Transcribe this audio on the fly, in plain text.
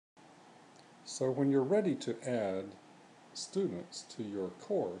So when you're ready to add students to your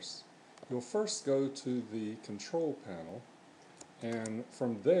course, you'll first go to the control panel, and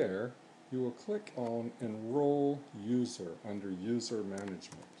from there you will click on Enroll User under User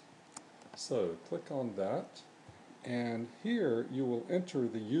Management. So click on that, and here you will enter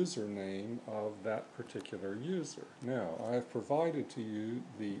the username of that particular user. Now, I have provided to you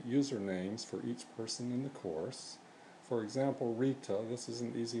the usernames for each person in the course. For example, Rita, this is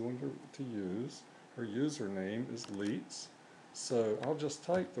an easy one to use. Her username is Leets. So I'll just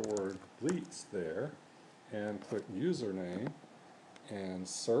type the word Leets there and click username and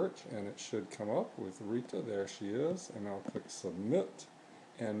search, and it should come up with Rita. There she is, and I'll click submit.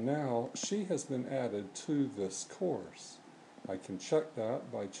 And now she has been added to this course. I can check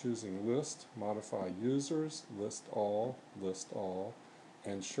that by choosing List, Modify Users, List All,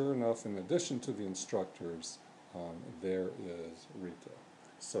 and sure enough, in addition to the instructors, there is Rita.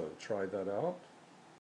 So try that out.